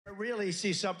really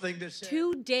see something to say.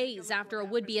 2 days after a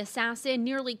would-be assassin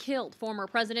nearly killed former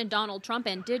President Donald Trump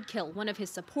and did kill one of his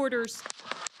supporters,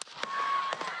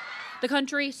 the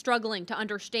country struggling to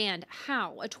understand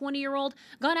how a 20-year-old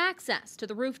got access to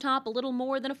the rooftop a little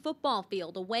more than a football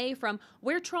field away from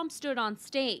where Trump stood on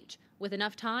stage, with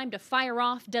enough time to fire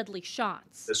off deadly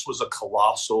shots. This was a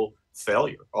colossal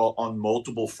failure on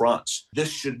multiple fronts.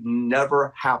 This should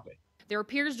never happen. There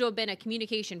appears to have been a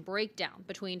communication breakdown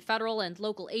between federal and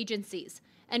local agencies.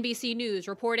 NBC News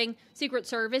reporting Secret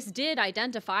Service did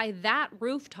identify that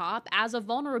rooftop as a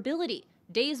vulnerability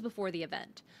days before the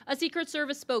event. A Secret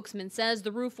Service spokesman says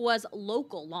the roof was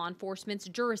local law enforcement's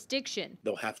jurisdiction.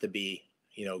 There'll have to be,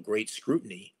 great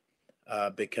scrutiny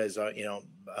because,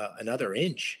 another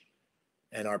inch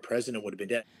and our president would have been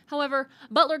dead. However,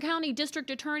 Butler County District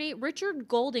Attorney Richard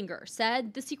Goldinger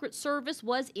said the Secret Service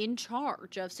was in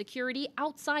charge of security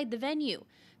outside the venue.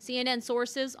 CNN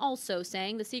sources also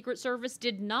saying the Secret Service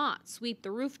did not sweep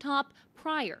the rooftop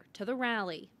prior to the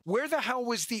rally. Where the hell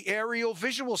was the aerial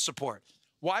visual support?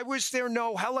 Why was there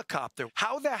no helicopter?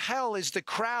 How the hell is the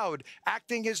crowd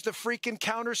acting as the freaking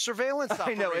counter surveillance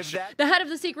operation? I know, is that... The head of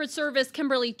the Secret Service,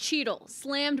 Kimberly Cheadle,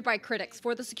 slammed by critics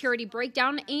for the security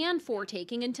breakdown and for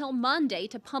taking until Monday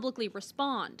to publicly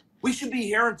respond. We should be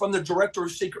hearing from the director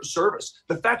of Secret Service.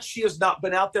 The fact she has not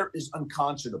been out there is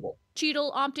unconscionable.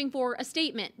 Cheadle opting for a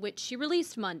statement, which she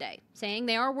released Monday, saying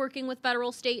they are working with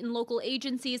federal, state, and local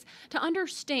agencies to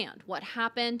understand what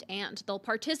happened, and they'll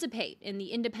participate in the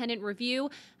independent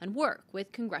review and work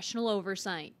with congressional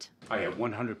oversight. I have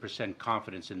 100%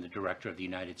 confidence in the director of the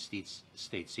United States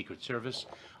Secret Service.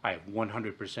 I have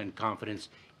 100% confidence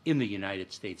in the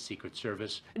United States Secret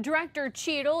Service. Director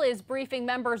Cheadle is briefing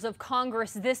members of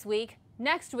Congress this week.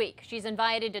 Next week, she's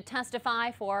invited to testify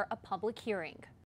for a public hearing.